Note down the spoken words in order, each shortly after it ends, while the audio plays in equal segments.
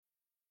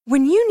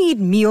When you need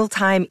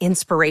mealtime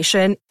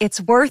inspiration,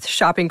 it's worth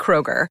shopping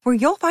Kroger, where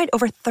you'll find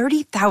over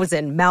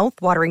 30,000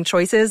 mouth-watering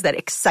choices that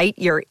excite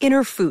your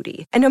inner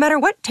foodie. And no matter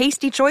what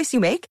tasty choice you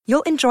make,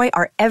 you'll enjoy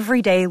our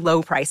everyday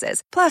low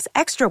prices, plus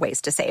extra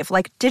ways to save,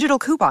 like digital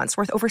coupons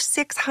worth over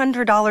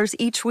 $600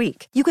 each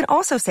week. You can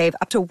also save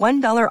up to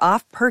 $1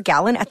 off per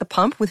gallon at the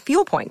pump with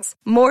fuel points.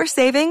 More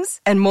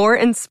savings and more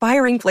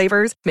inspiring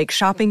flavors make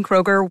shopping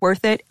Kroger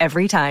worth it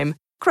every time.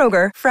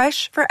 Kroger,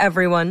 fresh for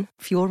everyone.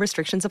 Fuel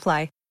restrictions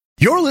apply.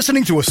 You're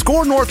listening to a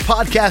Score North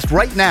podcast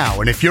right now,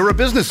 and if you're a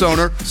business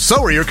owner,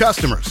 so are your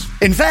customers.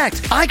 In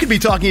fact, I could be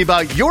talking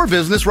about your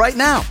business right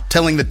now,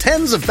 telling the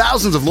tens of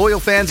thousands of loyal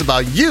fans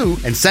about you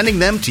and sending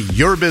them to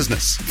your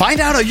business. Find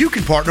out how you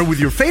can partner with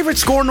your favorite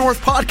Score North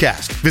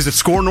podcast. Visit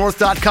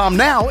scorenorth.com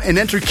now and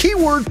enter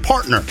keyword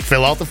partner.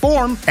 Fill out the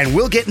form, and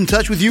we'll get in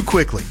touch with you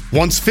quickly.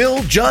 Once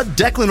Phil, Judd,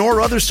 Declan, or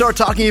others start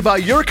talking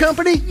about your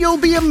company, you'll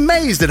be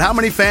amazed at how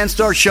many fans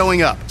start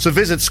showing up. So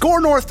visit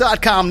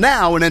scorenorth.com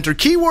now and enter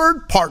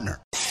keyword partner.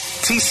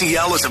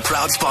 TCL is a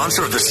proud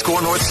sponsor of the Score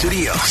North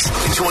Studios.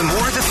 Enjoy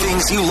more of the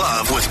things you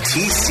love with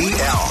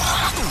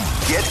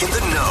TCL. Get in the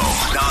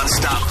know.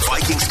 Non-stop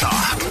Vikings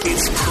talk.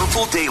 It's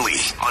Purple Daily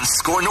on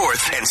Score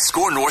North and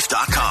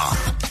scorenorth.com.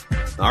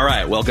 All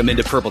right, welcome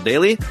into Purple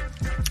Daily.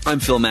 I'm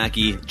Phil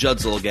Mackey, Judd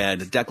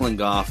Zulgad, Declan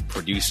Goff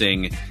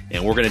producing,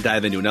 and we're going to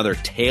dive into another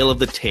tale of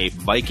the tape,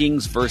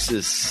 Vikings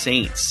versus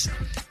Saints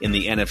in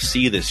the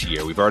NFC this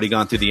year. We've already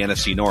gone through the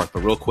NFC North,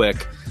 but real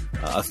quick,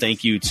 a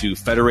thank you to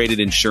Federated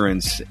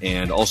Insurance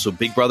and also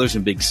Big Brothers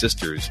and Big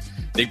Sisters.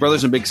 Big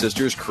Brothers and Big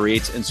Sisters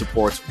creates and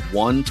supports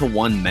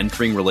one-to-one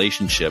mentoring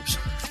relationships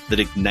that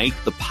ignite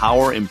the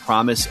power and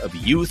promise of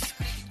youth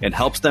and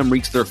helps them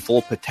reach their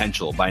full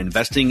potential. By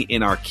investing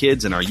in our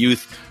kids and our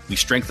youth, we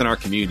strengthen our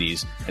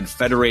communities, and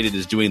Federated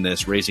is doing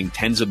this, raising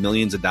tens of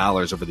millions of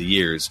dollars over the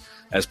years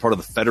as part of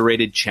the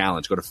Federated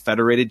Challenge. Go to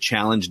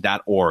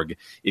federatedchallenge.org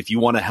if you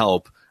want to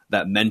help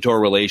that mentor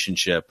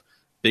relationship.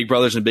 Big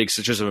Brothers and Big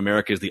Sisters of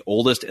America is the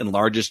oldest and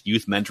largest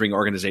youth mentoring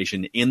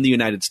organization in the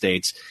United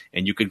States,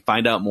 and you can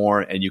find out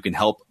more and you can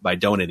help by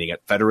donating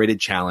at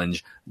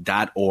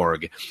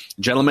federatedchallenge.org.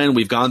 Gentlemen,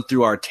 we've gone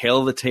through our tale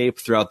of the tape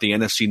throughout the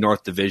NFC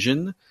North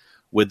Division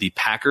with the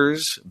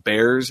Packers,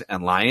 Bears,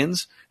 and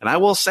Lions, and I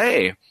will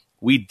say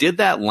we did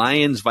that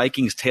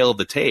Lions-Vikings tale of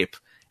the tape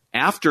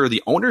after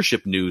the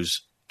ownership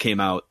news came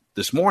out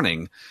this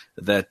morning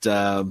that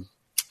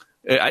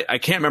I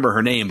can't remember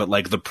her name, but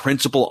like the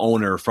principal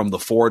owner from the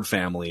Ford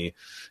family,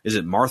 is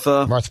it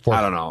Martha? Martha Ford.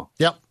 I don't know.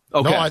 Yep.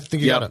 Okay. No, I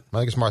think you got it. I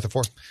think it's Martha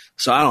Ford.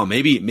 So I don't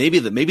know.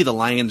 Maybe the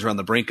Lions are on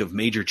the brink of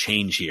major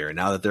change here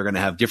now that they're going to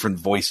have different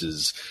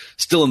voices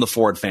still in the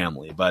Ford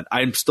family. But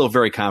I'm still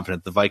very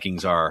confident the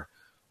Vikings are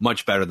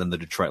much better than the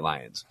Detroit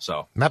Lions.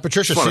 So Matt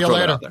Patricia, see you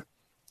later.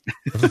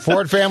 If the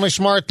Ford family's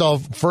smart, the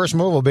first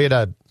move will be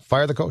to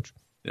fire the coach.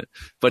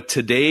 But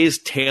today's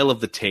tale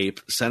of the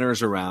tape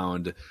centers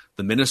around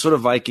the Minnesota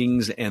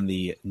Vikings and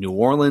the New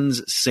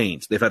Orleans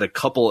Saints. They've had a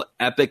couple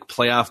epic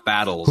playoff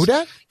battles. Who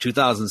dat?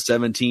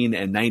 2017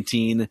 and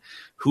 19.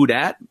 Who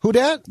dat? Who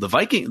dat? The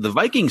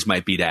Vikings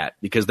might be dat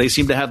because they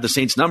seem to have the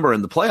Saints number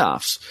in the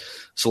playoffs.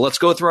 So let's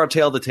go through our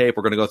tale of the tape.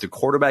 We're going to go through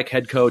quarterback,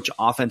 head coach,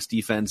 offense,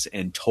 defense,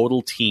 and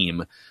total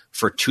team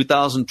for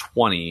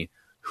 2020.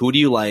 Who do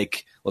you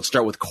like? Let's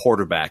start with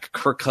quarterback,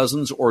 Kirk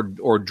Cousins or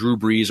Drew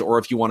Brees, or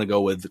if you want to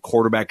go with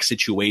quarterback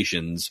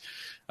situations,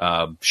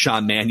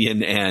 Sean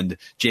Mannion and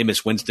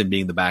Jameis Winston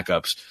being the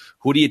backups.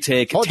 Who do you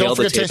take? Oh, don't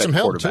forget Taysom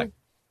Hill, quarterback?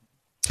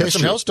 Too.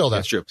 Taysom Hill's still there.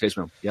 That's true. Taysom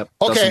Hill. Yep.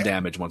 Okay. Does some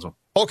damage once in a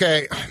while.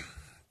 Okay.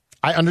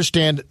 I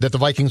understand that the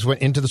Vikings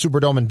went into the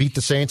Superdome and beat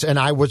the Saints, and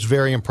I was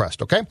very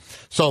impressed, okay?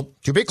 So,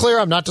 to be clear,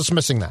 I'm not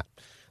dismissing that.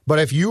 But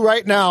if you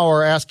right now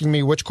are asking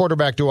me which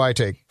quarterback do I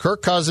take,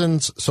 Kirk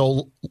Cousins,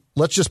 so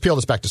let's just peel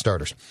this back to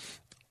starters.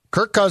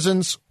 Kirk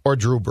Cousins or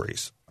Drew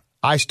Brees?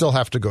 I still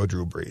have to go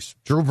Drew Brees.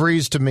 Drew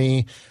Brees, to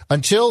me,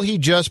 until he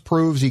just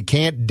proves he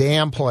can't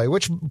damn play,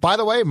 which, by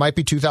the way, might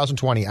be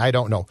 2020. I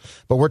don't know.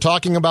 But we're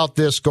talking about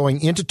this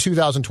going into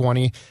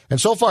 2020.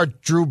 And so far,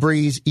 Drew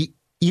Brees,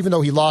 even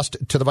though he lost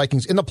to the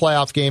Vikings in the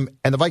playoff game,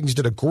 and the Vikings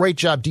did a great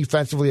job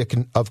defensively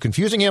of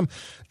confusing him,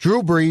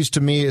 Drew Brees,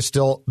 to me, is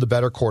still the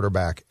better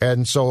quarterback.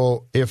 And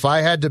so if I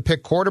had to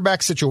pick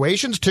quarterback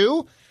situations,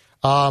 too,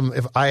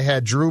 if I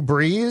had Drew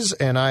Brees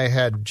and I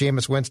had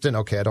Jameis Winston,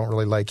 okay, I don't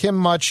really like him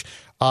much.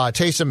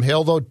 Taysom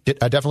Hill, though,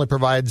 definitely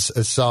provides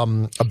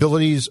some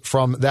abilities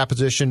from that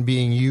position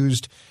being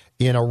used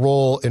in a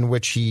role in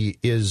which he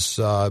is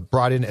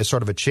brought in as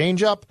sort of a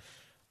change-up.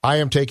 I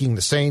am taking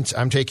the Saints.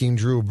 I'm taking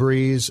Drew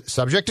Brees,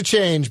 subject to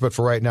change, but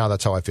for right now,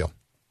 that's how I feel.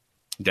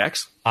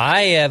 Dex?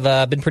 I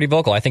have been pretty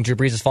vocal. I think Drew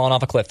Brees has fallen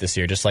off a cliff this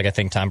year, just like I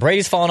think Tom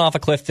Brady's fallen off a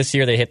cliff this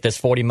year. They hit this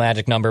 40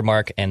 magic number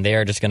mark, and they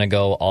are just going to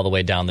go all the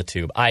way down the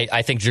tube.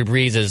 I think Drew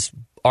Brees is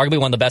arguably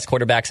one of the best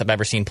quarterbacks I've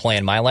ever seen play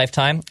in my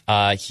lifetime.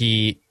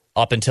 He,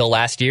 up until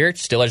last year,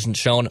 still hasn't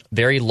shown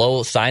very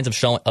low signs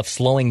of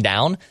slowing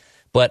down.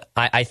 But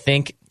I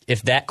think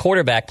if that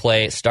quarterback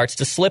play starts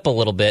to slip a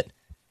little bit,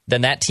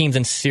 then that team's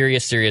in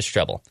serious, serious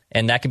trouble.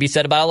 And that could be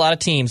said about a lot of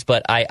teams,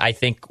 but I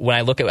think when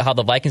I look at how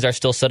the Vikings are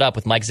still set up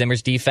with Mike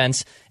Zimmer's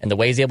defense and the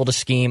way he's able to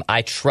scheme,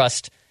 I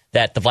trust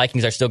that the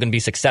Vikings are still going to be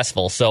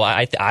successful. So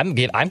I'm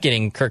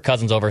getting Kirk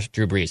Cousins over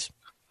Drew Brees.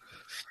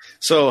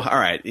 So, all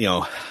right,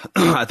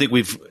 I think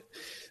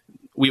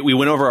we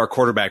went over our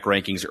quarterback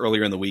rankings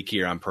earlier in the week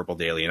here on Purple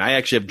Daily, and I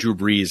actually have Drew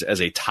Brees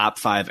as a top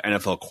 5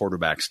 NFL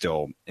quarterback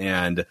still.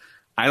 And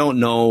I don't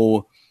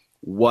know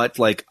what,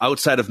 like,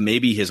 outside of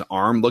maybe his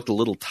arm looked a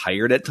little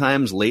tired at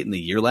times late in the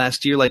year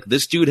last year. Like,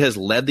 this dude has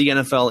led the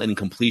NFL in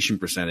completion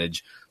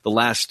percentage the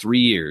last 3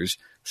 years,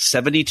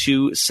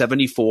 72,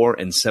 74,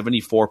 and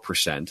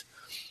 74%.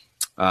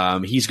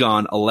 He's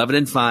gone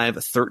 11-5,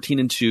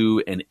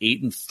 13-2, and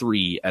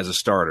 8-3 as a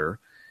starter.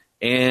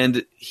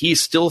 And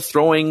he's still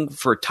throwing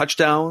for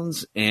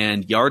touchdowns,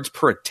 and yards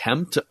per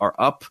attempt are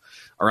up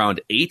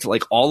around 8.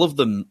 Like, all of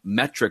the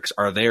metrics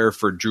are there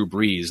for Drew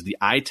Brees. The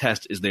eye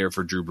test is there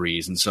for Drew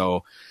Brees. And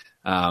so,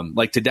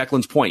 like, to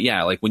Declan's point,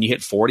 yeah, like when you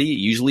hit 40,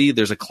 usually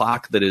there's a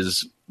clock that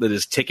is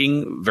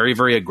ticking very,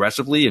 very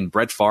aggressively. And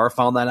Brett Favre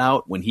found that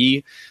out when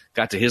he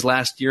got to his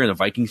last year in a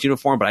Vikings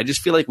uniform. But I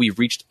just feel like we've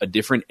reached a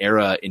different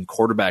era in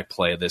quarterback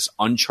play, this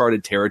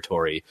uncharted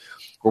territory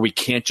where we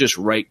can't just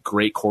write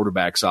great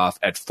quarterbacks off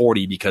at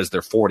 40 because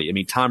they're 40. I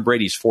mean, Tom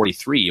Brady's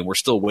 43, and we're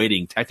still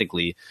waiting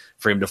technically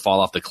for him to fall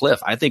off the cliff.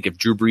 I think if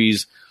Drew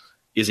Brees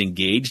is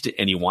engaged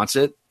and he wants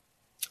it,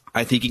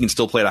 I think he can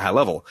still play at a high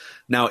level.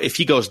 Now, if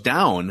he goes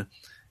down,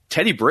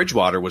 Teddy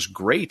Bridgewater was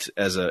great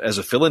as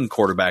a fill-in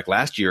quarterback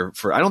last year.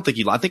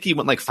 I think he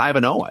went like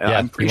 5-0. Yeah,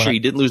 I'm pretty sure he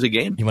didn't lose a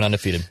game. He went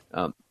undefeated.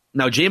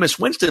 Now, Jameis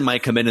Winston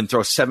might come in and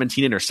throw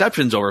 17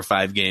 interceptions over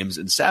 5 games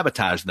and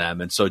sabotage them,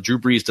 and so Drew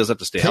Brees does have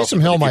to stay healthy.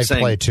 Taysom Hill might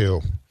play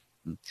too.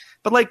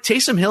 But like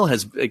Taysom Hill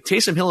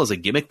is a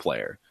gimmick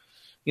player.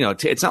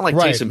 It's not like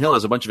Taysom Hill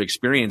has a bunch of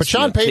experience. But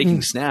Sean Payton,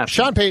 taking snaps.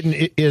 Sean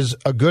Payton is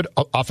a good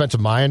offensive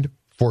mind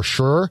for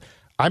sure.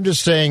 I'm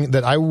just saying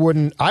that I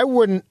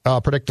wouldn't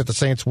predict that the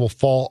Saints will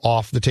fall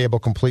off the table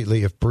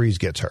completely if Brees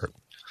gets hurt.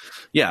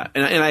 Yeah,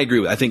 and I agree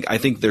with. I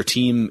think their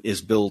team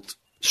is built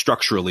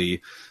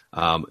structurally.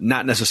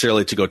 Not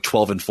necessarily to go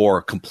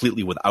 12-4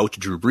 completely without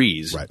Drew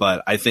Brees, right.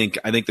 But I think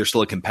they're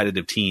still a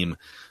competitive team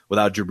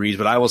without Drew Brees.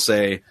 But I will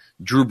say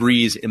Drew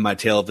Brees in my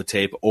tail of the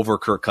tape over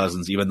Kirk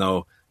Cousins, even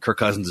though Kirk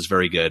Cousins is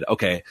very good.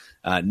 Okay,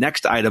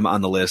 next item on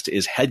the list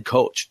is head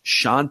coach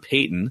Sean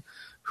Payton,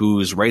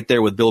 who's right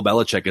there with Bill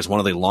Belichick as one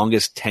of the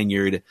longest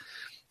tenured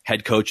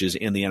head coaches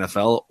in the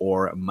NFL,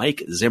 or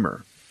Mike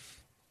Zimmer.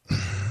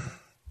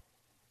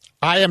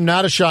 I am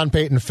not a Sean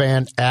Payton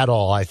fan at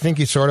all. I think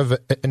he's sort of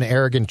an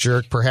arrogant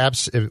jerk.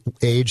 Perhaps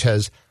age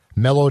has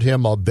mellowed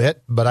him a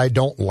bit, but I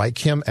don't like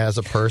him as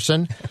a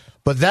person.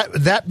 But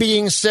that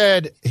being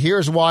said,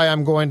 here's why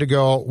I'm going to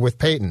go with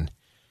Payton.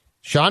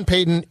 Sean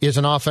Payton is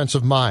an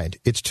offensive mind.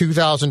 It's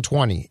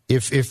 2020.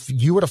 If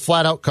you were to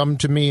flat out come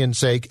to me and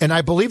say, and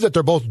I believe that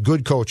they're both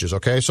good coaches,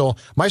 okay? So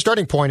my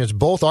starting point is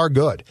both are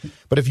good.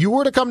 But if you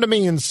were to come to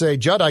me and say,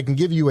 Judd, I can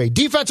give you a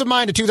defensive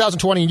mind in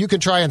 2020 and you can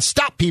try and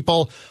stop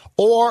people,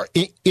 or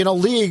in a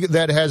league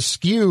that has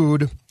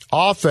skewed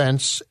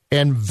offense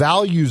and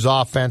values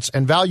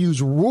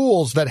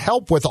rules that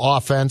help with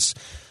offense.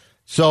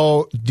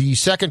 So the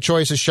second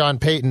choice is Sean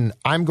Payton.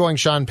 I'm going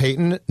Sean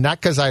Payton, not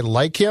because I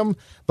like him,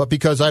 but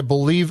because I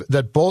believe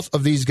that both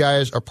of these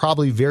guys are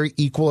probably very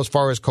equal as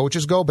far as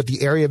coaches go, but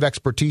the area of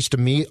expertise to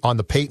me on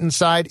the Payton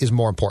side is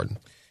more important.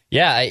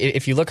 Yeah,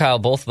 if you look how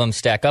both of them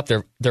stack up,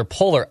 they're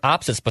polar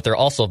opposites, but they're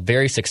also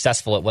very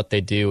successful at what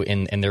they do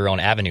in their own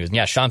avenues. And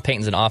yeah, Sean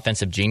Payton's an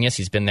offensive genius.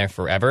 He's been there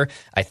forever.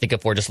 I think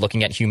if we're just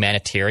looking at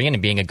humanitarian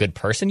and being a good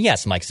person,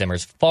 yes, Mike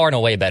Zimmer's far and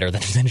away better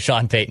than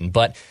Sean Payton.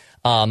 But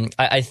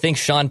I think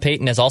Sean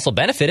Payton has also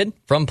benefited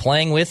from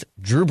playing with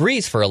Drew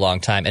Brees for a long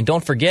time. And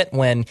don't forget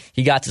when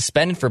he got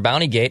suspended for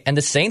Bountygate, and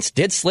the Saints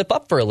did slip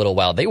up for a little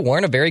while. They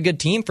weren't a very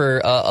good team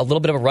for a little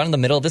bit of a run in the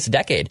middle of this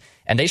decade,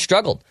 and they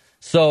struggled.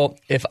 So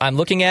if I'm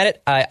looking at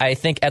it, I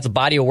think as a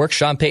body of work,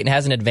 Sean Payton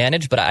has an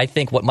advantage, but I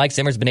think what Mike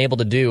Zimmer's been able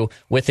to do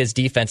with his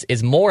defense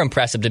is more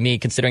impressive to me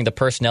considering the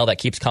personnel that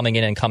keeps coming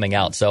in and coming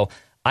out. So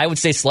I would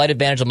say slight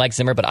advantage of Mike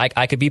Zimmer, but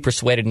I could be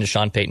persuaded into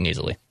Sean Payton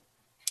easily.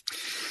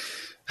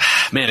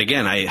 Man,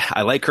 again,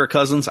 I like Kirk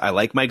Cousins. I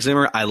like Mike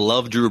Zimmer. I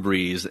love Drew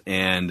Brees,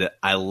 and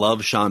I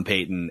love Sean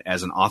Payton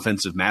as an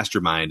offensive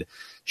mastermind.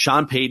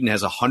 Sean Payton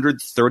has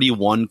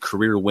 131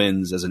 career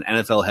wins as an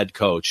NFL head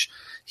coach.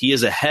 He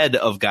is ahead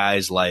of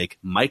guys like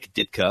Mike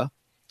Ditka,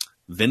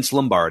 Vince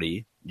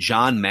Lombardi,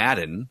 John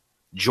Madden,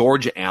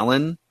 George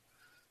Allen,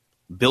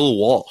 Bill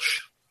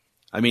Walsh.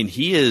 I mean,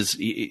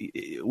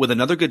 with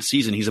another good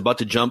season, he's about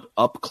to jump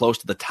up close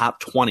to the top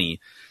 20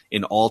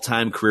 in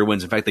all-time career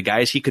wins. In fact, the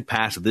guys he could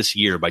pass this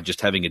year by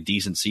just having a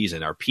decent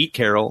season are Pete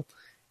Carroll,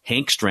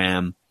 Hank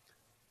Stram,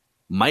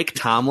 Mike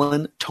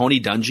Tomlin, Tony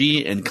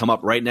Dungy, and come up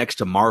right next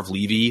to Marv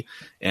Levy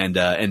and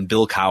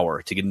Bill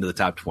Cowher to get into the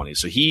top 20.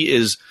 So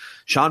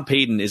Sean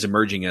Payton is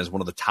emerging as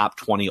one of the top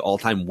 20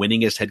 all-time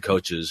winningest head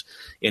coaches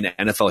in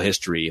NFL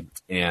history.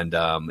 And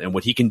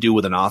what he can do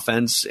with an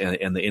offense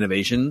and the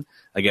innovation.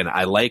 Again,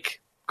 I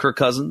like Kirk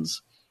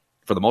Cousins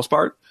for the most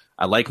part.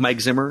 I like Mike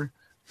Zimmer.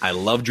 I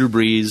love Drew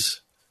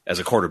Brees as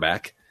a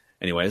quarterback,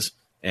 anyways,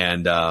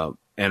 and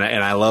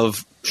I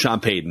love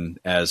Sean Payton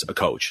as a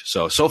coach.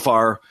 So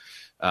far,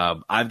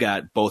 I've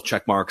got both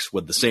check marks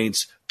with the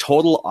Saints.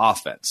 Total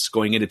offense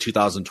going into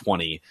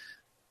 2020.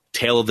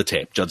 Tail of the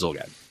tape, Judd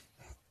Zulgad.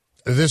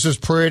 This is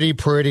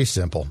pretty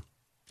simple.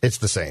 It's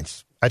the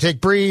Saints. I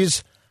take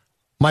Brees,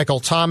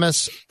 Michael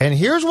Thomas, and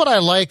here's what I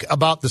like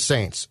about the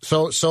Saints.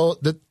 So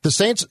the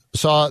Saints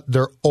saw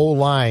their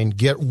O-line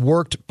get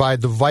worked by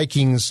the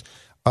Vikings'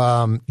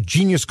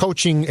 genius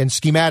coaching and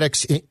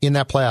schematics in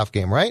that playoff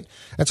game, right?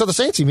 And so the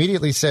Saints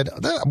immediately said,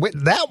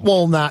 that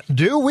will not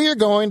do. We are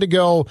going to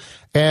go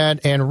and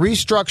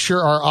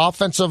restructure our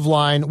offensive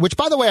line, which,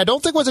 by the way, I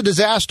don't think was a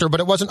disaster, but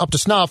it wasn't up to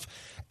snuff.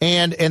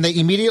 And they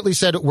immediately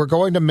said, we're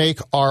going to make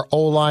our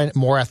O-line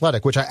more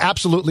athletic, which I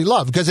absolutely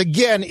love. Because,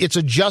 again, it's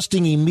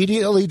adjusting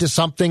immediately to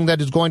something that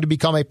is going to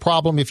become a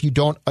problem if you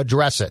don't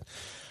address it.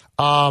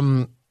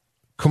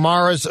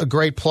 Kamara's a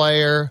great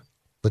player.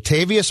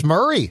 Latavius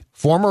Murray,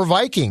 former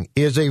Viking,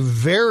 is a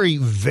very,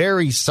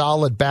 very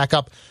solid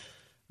backup.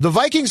 The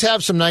Vikings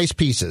have some nice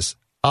pieces.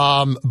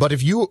 But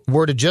if you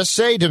were to just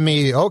say to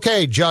me,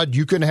 okay, Judd,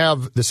 you can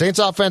have the Saints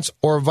offense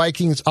or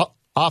Vikings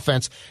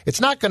offense, it's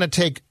not going to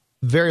take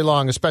very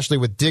long, especially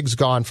with Diggs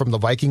gone from the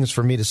Vikings,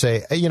 for me to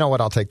say, hey, you know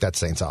what, I'll take that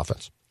Saints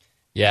offense.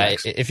 Yeah,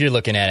 next. If you're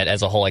looking at it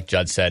as a whole, like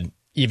Judd said,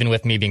 even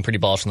with me being pretty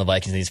bullish on the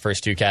Vikings in these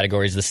first two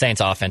categories, the Saints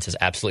offense is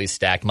absolutely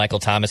stacked. Michael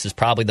Thomas is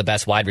probably the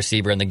best wide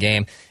receiver in the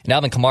game. And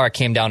Alvin Kamara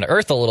came down to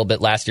earth a little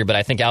bit last year, but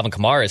I think Alvin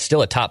Kamara is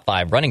still a top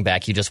 5 running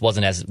back. He just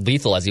wasn't as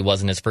lethal as he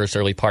was in his first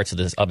early parts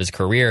of his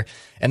career.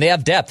 And they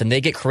have depth, and they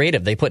get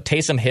creative. They put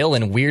Taysom Hill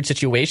in weird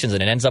situations,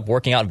 and it ends up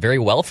working out very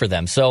well for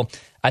them. So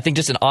I think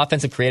just an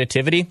offensive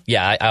creativity,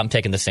 yeah, I'm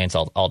taking the Saints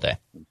all day.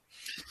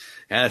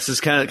 Yeah, this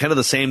is kind of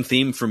the same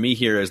theme for me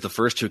here as the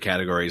first two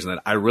categories, and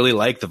that I really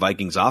like the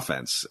Vikings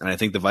offense, and I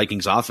think the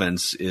Vikings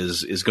offense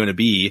is going to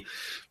be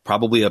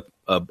probably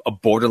a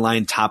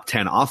borderline top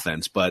 10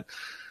 offense. But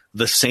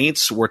the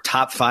Saints were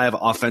top 5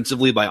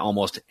 offensively by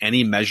almost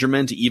any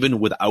measurement,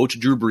 even without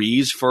Drew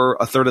Brees for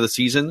a third of the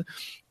season.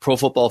 Pro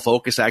Football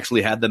Focus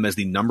actually had them as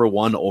the number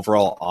 1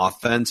 overall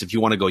offense. If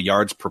you want to go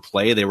yards per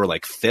play, they were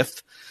like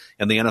 5th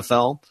in the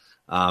NFL.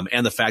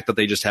 And the fact that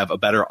they just have a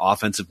better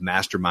offensive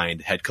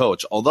mastermind head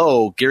coach.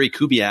 Although Gary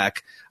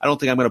Kubiak, I don't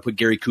think I'm going to put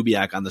Gary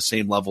Kubiak on the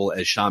same level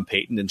as Sean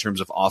Payton in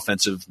terms of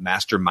offensive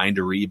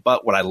mastermindery.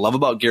 But what I love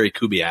about Gary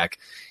Kubiak,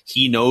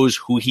 he knows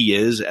who he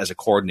is as a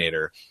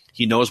coordinator.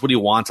 He knows what he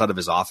wants out of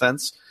his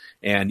offense.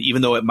 And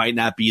even though it might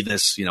not be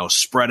this,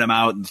 spread him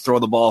out and throw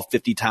the ball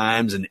 50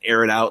 times and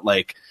air it out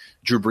like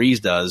Drew Brees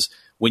does,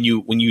 when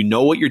you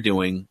know what you're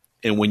doing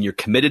and when you're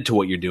committed to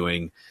what you're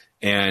doing,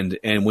 and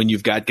when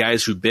you've got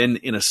guys who've been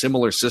in a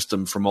similar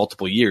system for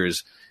multiple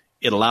years,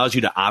 it allows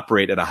you to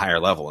operate at a higher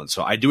level. And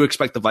so I do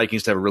expect the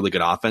Vikings to have a really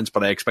good offense,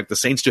 but I expect the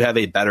Saints to have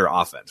a better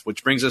offense,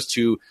 which brings us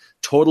to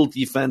total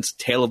defense,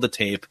 tail of the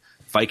tape,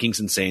 Vikings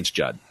and Saints,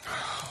 Judd.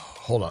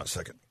 Hold on a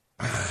second.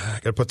 I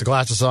got to put the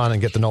glasses on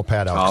and get the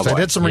notepad out. Oh, I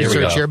did some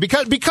research here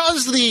because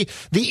the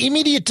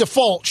immediate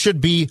default should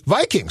be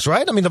Vikings,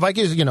 right? I mean, the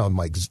Vikings,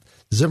 Mike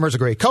Zimmer's a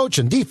great coach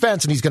and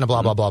defense, and he's going to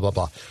blah, blah, blah, blah,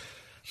 blah.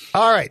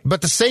 All right,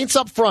 but the Saints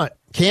up front,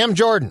 Cam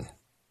Jordan,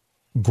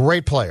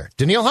 great player.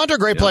 Danielle Hunter,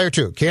 great player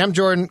too. Cam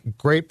Jordan,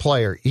 great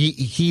player.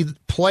 He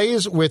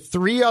plays with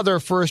 3 other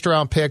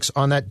first-round picks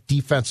on that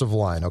defensive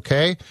line,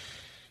 okay?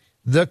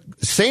 The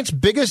Saints'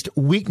 biggest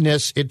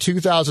weakness in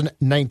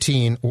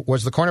 2019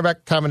 was the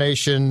cornerback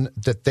combination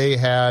that they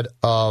had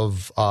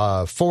of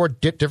 4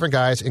 different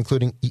guys,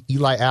 including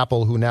Eli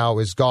Apple, who now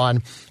is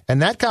gone.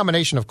 And that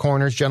combination of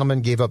corners,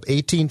 gentlemen, gave up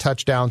 18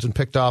 touchdowns and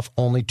picked off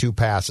only 2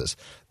 passes.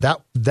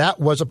 That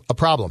was a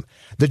problem.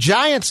 The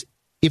Giants,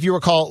 if you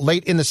recall,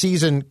 late in the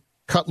season,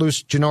 cut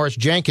loose Janoris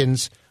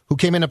Jenkins, who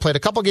came in and played a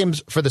couple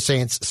games for the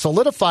Saints,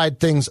 solidified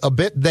things a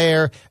bit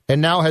there,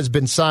 and now has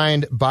been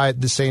signed by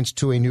the Saints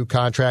to a new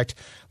contract.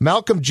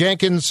 Malcolm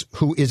Jenkins,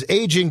 who is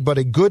aging but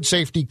a good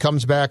safety,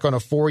 comes back on a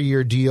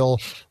 4-year deal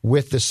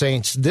with the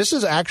Saints. This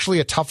is actually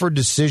a tougher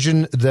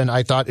decision than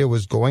I thought it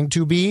was going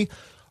to be.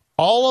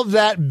 All of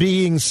that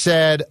being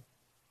said,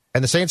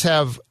 and the Saints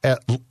have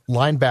at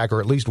linebacker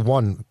at least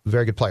one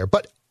very good player,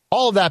 but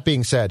all of that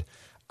being said,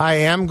 I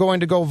am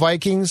going to go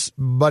Vikings,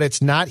 but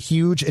it's not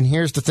huge, and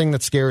here's the thing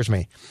that scares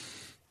me.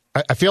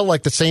 I feel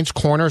like the Saints'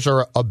 corners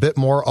are a bit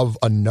more of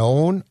a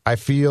known. I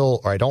know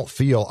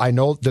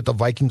that the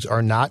Vikings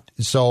are not.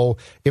 So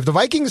if the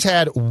Vikings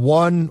had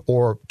 1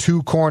 or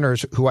 2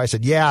 corners who I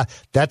said, yeah,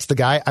 that's the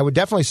guy, I would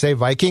definitely say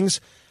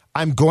Vikings.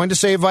 I'm going to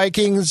say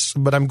Vikings,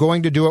 but I'm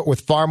going to do it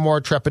with far more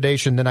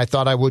trepidation than I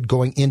thought I would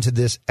going into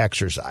this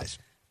exercise.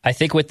 I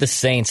think with the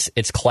Saints,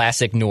 it's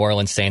classic New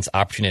Orleans Saints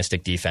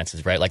opportunistic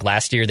defenses, right? Like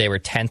last year, they were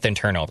 10th in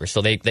turnovers.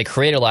 So they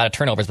created a lot of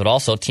turnovers, but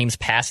also teams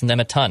passing them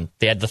a ton.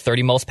 They had the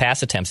 30 most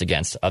pass attempts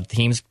against.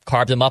 Teams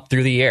carved them up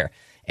through the air.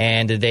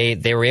 And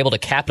they were able to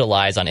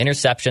capitalize on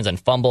interceptions and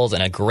fumbles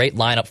and a great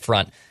line up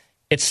front.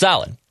 It's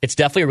solid. It's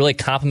definitely a really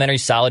complimentary,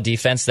 solid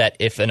defense that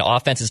if an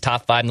offense is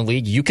top 5 in the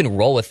league, you can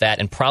roll with that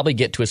and probably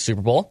get to a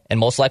Super Bowl and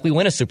most likely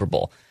win a Super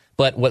Bowl.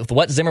 But with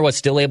what Zimmer was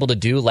still able to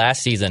do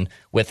last season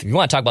with, you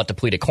want to talk about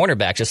depleted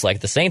cornerbacks just like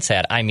the Saints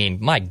had. I mean,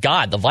 my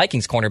God, the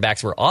Vikings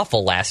cornerbacks were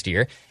awful last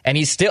year. And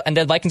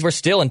the Vikings were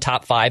still in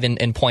top 5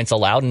 in points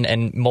allowed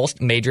and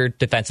most major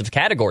defensive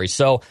categories.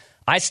 So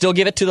I still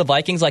give it to the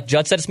Vikings. Like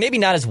Judd said, it's maybe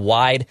not as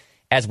wide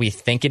as we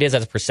think it is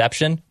as a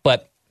perception,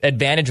 but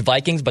advantage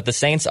Vikings. But the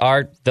Saints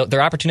they're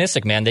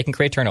opportunistic, man. They can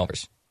create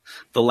turnovers.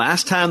 The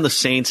last time the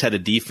Saints had a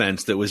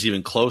defense that was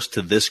even close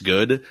to this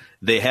good,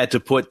 they had to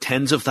put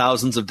tens of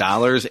thousands of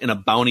dollars in a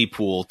bounty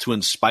pool to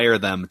inspire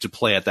them to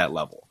play at that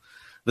level.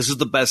 This is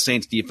the best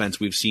Saints defense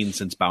we've seen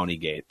since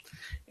Bountygate.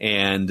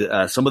 And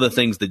some of the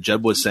things that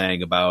Judd was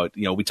saying about,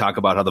 we talk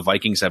about how the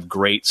Vikings have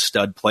great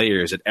stud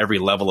players at every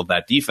level of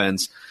that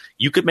defense.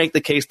 You could make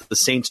the case that the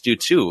Saints do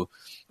too.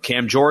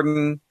 Cam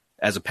Jordan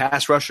as a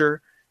pass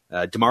rusher,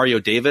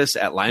 Demario Davis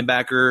at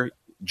linebacker.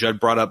 Judd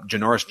brought up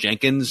Janoris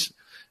Jenkins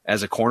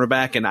as a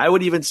cornerback. And I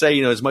would even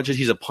say, as much as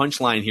he's a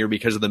punchline here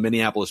because of the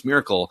Minneapolis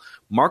Miracle,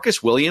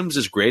 Marcus Williams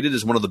is graded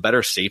as one of the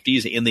better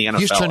safeties in the NFL.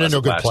 He's turned into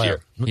a good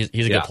player. He's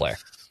a good player.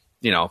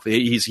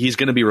 He's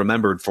going to be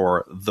remembered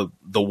for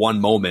the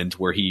one moment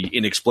where he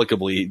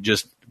inexplicably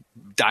just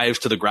dives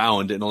to the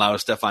ground and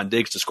allows Stephon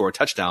Diggs to score a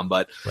touchdown.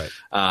 But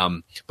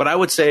I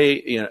would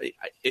say,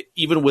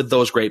 even with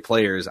those great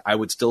players, I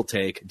would still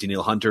take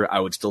Danielle Hunter.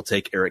 I would still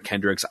take Eric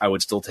Kendricks. I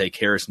would still take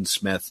Harrison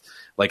Smith.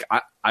 Like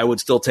I would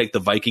still take the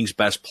Vikings'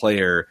 best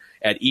player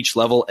at each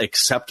level,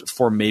 except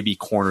for maybe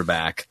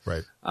cornerback.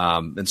 Right.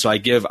 And so I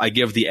give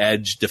the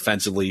edge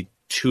defensively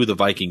to the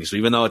Vikings. So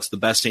even though it's the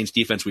best Saints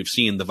defense we've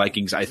seen, the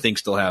Vikings, I think,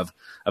 still have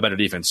a better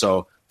defense.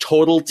 So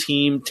total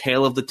team,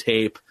 tail of the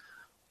tape.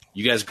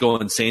 You guys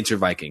going Saints or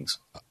Vikings?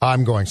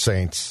 I'm going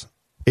Saints.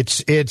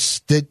 It's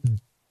the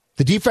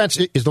defense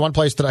is the one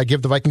place that I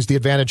give the Vikings the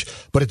advantage,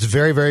 but it's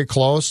very, very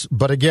close.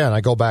 But again,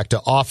 I go back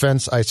to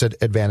offense. I said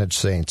advantage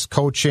Saints.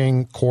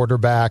 Coaching,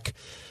 quarterback.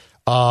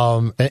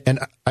 And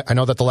I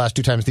know that the last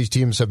 2 times these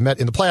teams have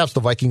met in the playoffs,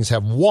 the Vikings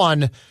have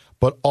won.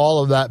 But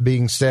all of that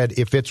being said,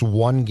 if it's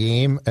one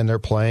game and they're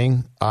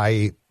playing,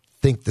 I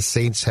think the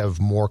Saints have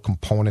more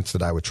components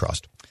that I would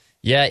trust.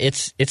 Yeah,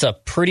 it's a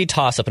pretty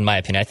toss-up in my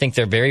opinion. I think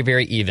they're very,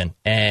 very even.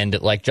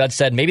 And like Judd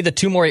said, maybe the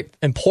 2 more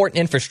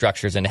important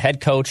infrastructures in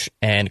head coach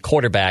and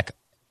quarterback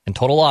and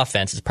total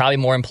offense is probably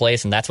more in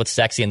place, and that's what's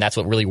sexy, and that's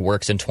what really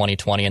works in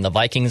 2020. And the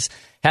Vikings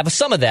have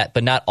some of that,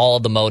 but not all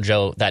of the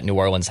mojo that New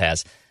Orleans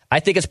has. I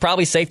think it's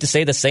probably safe to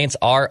say the Saints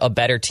are a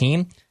better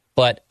team,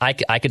 but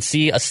I could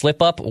see a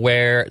slip-up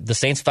where the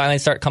Saints finally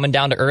start coming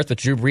down to earth with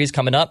Drew Brees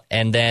coming up,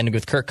 and then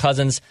with Kirk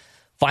Cousins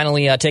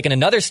finally taking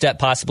another step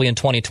possibly in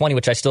 2020,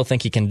 which I still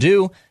think he can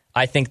do.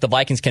 I think the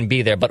Vikings can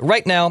be there. But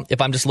right now, if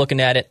I'm just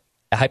looking at it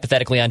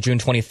hypothetically on June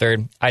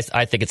 23rd,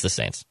 I think it's the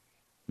Saints.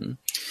 This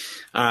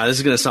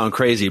is going to sound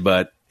crazy,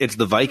 but it's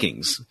the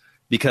Vikings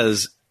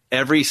because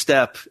every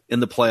step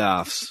in the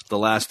playoffs the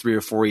last 3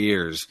 or 4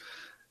 years,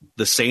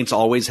 the Saints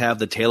always have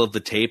the tail of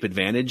the tape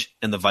advantage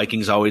and the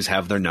Vikings always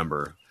have their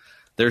number.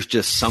 There's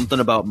just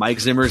something about Mike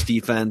Zimmer's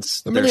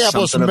defense. The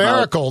Minneapolis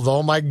Miracle,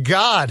 though, my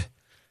God.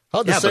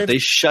 But they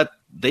shut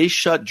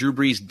Drew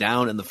Brees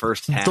down in the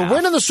first half. The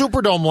win in the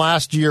Superdome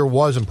last year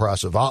was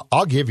impressive.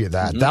 I'll give you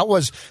that.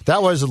 Mm-hmm.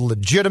 That was a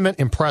legitimate,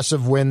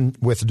 impressive win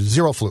with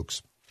 0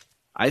 flukes.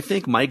 I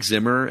think Mike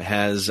Zimmer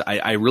has.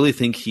 I really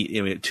think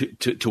he,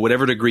 to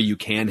whatever degree you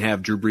can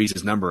have Drew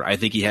Brees' number. I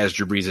think he has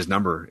Drew Brees'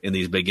 number in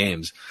these big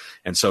games.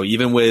 And so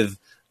even with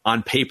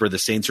on paper the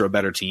Saints are a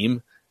better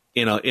team,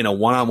 in a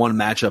one-on-one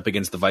matchup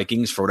against the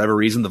Vikings, for whatever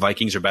reason the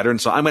Vikings are better. And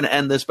so I'm going to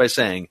end this by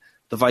saying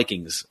the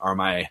Vikings are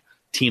my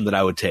team that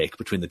I would take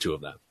between the 2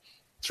 of them.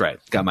 That's right.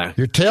 Got my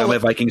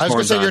Vikings. I was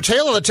going to say your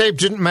tail of the tape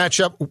didn't match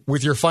up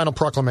with your final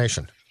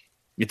proclamation.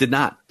 It did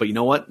not. But you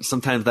know what?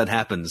 Sometimes that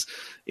happens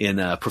in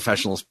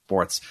professional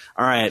sports.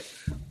 All right.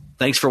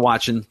 Thanks for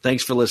watching.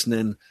 Thanks for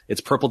listening. It's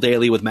Purple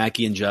Daily with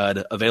Mackie and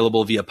Judd,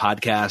 available via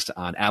podcast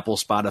on Apple,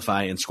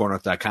 Spotify, and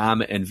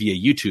ScoreNorth.com, and via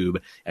YouTube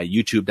at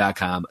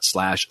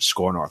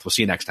youtube.com/ScoreNorth. We'll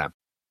see you next time.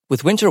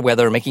 With winter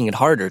weather making it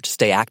harder to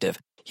stay active,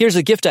 here's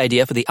a gift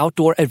idea for the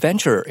outdoor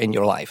adventurer in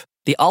your life.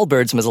 The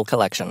Allbirds Mizzle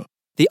Collection.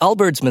 The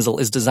Allbirds Mizzle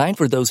is designed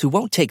for those who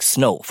won't take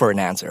snow for an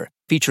answer,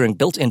 featuring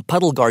built-in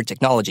puddle guard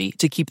technology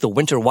to keep the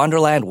winter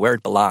wonderland where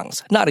it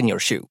belongs, not in your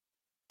shoe.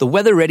 The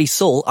weather-ready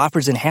sole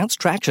offers enhanced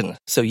traction,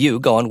 so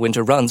you go on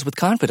winter runs with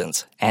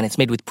confidence, and it's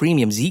made with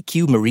premium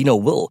ZQ merino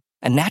wool,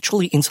 a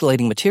naturally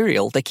insulating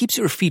material that keeps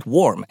your feet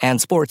warm and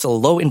sports a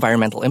low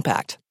environmental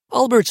impact.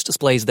 Allbirds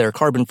displays their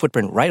carbon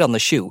footprint right on the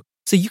shoe,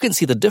 so you can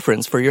see the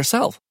difference for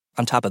yourself.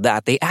 On top of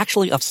that, they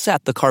actually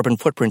offset the carbon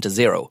footprint to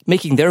 0,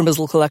 making their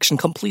Mizzle collection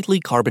completely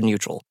carbon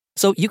neutral.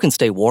 So you can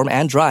stay warm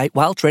and dry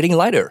while trading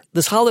lighter.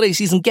 This holiday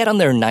season, get on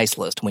their nice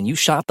list when you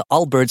shop the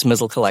Allbirds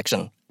Mizzle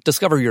collection.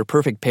 Discover your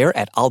perfect pair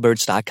at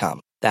allbirds.com.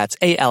 That's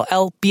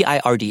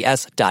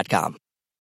ALLBIRDS.com.